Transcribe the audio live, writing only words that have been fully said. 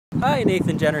Hi,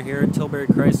 Nathan Jenner here at Tilbury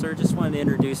Chrysler. Just wanted to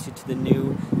introduce you to the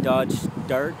new Dodge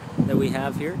Dart that we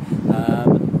have here.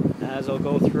 As I'll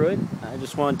go through it, I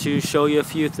just want to show you a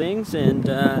few things and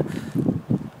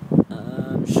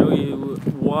show you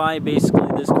why basically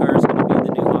this car is going to be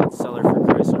the new hot seller for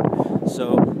Chrysler.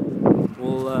 So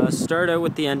we'll start out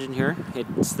with the engine here.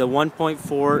 It's the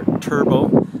 1.4 turbo,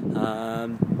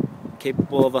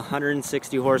 capable of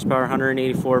 160 horsepower,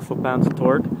 184 foot-pounds of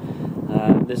torque.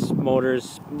 This motor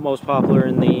is most popular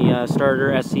in the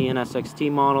starter, SE, and SXT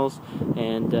models,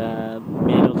 and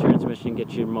manual transmission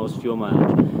gets you most fuel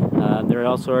mileage. There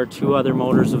also are two other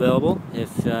motors available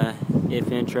if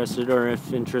interested, or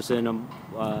if interested in a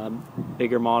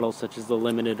bigger model such as the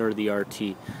Limited or the RT.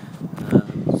 So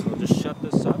I'll just shut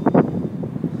this up.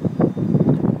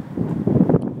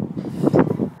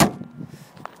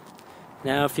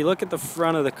 Now if you look at the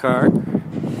front of the car,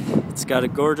 it's got a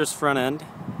gorgeous front end.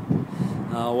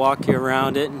 I'll walk you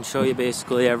around it and show you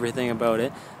basically everything about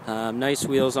it. Nice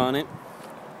wheels on it.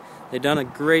 They've done a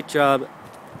great job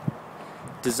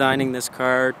designing this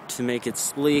car to make it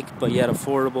sleek but yet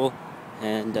affordable,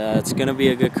 and it's going to be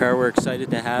a good car. We're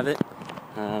excited to have it.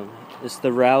 It's the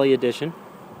Rallye edition.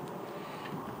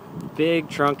 Big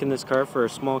trunk in this car for a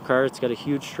small car. It's got a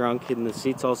huge trunk, and the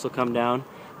seats also come down.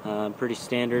 Pretty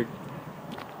standard.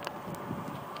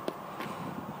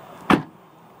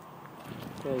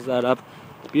 Close that up.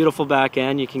 Beautiful back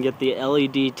end. You can get the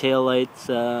LED taillights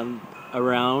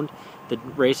around the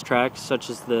racetracks, such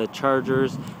as the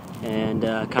Chargers, and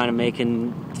kind of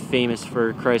making famous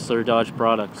for Chrysler Dodge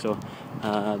products. So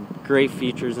great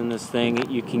features in this thing.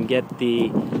 You can get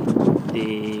the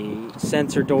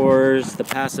sensor doors, the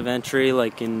passive entry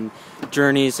like in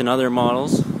Journeys and other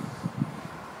models.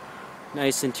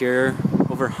 Nice interior.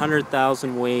 Over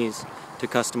 100,000 ways to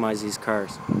customize these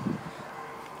cars.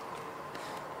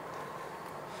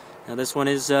 Now this one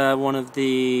is one of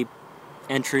the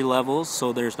entry levels,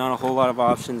 so there's not a whole lot of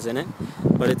options in it,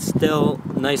 but it's still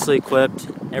nicely equipped.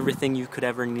 Everything you could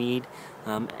ever need.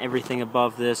 Everything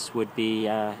above this would be,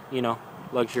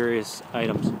 luxurious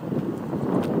items.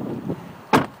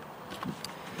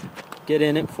 Get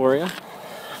in it for you.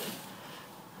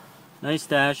 Nice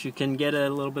dash. You can get a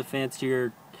little bit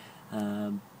fancier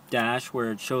dash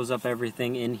where it shows up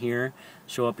everything in here,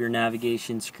 show up your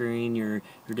navigation screen, your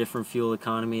different fuel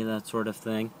economy, that sort of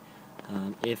thing,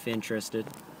 if interested.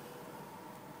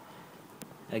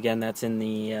 Again, that's in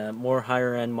the more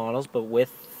higher end models, but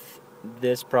with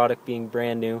this product being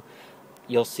brand new,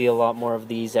 you'll see a lot more of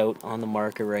these out on the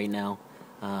market right now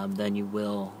than you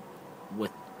will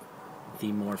with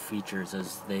the more features,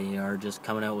 as they are just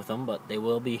coming out with them, but they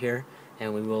will be here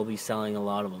and we will be selling a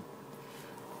lot of them.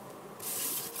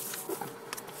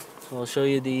 So I'll show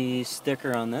you the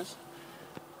sticker on this.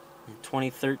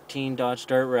 2013 Dodge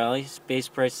Dart Rallye, base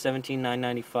price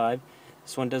 $17,995.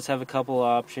 This one does have a couple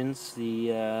options.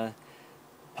 The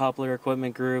popular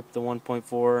equipment group, the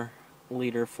 1.4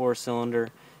 liter 4-cylinder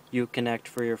Uconnect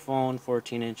for your phone,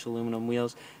 14-inch aluminum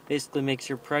wheels. Basically makes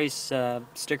your price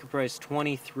sticker price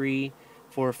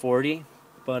 $23,440.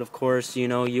 But of course,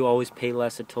 you always pay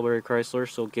less at Tilbury Chrysler,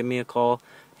 so give me a call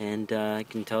and I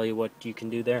can tell you what you can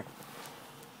do there.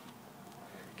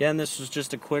 Again, this was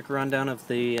just a quick rundown of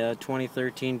the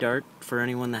 2013 Dart. For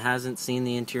anyone that hasn't seen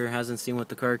the interior, hasn't seen what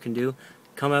the car can do,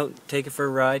 come out, take it for a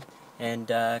ride, and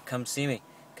come see me,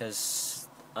 because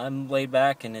I'm laid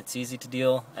back and it's easy to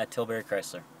deal at Tilbury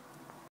Chrysler.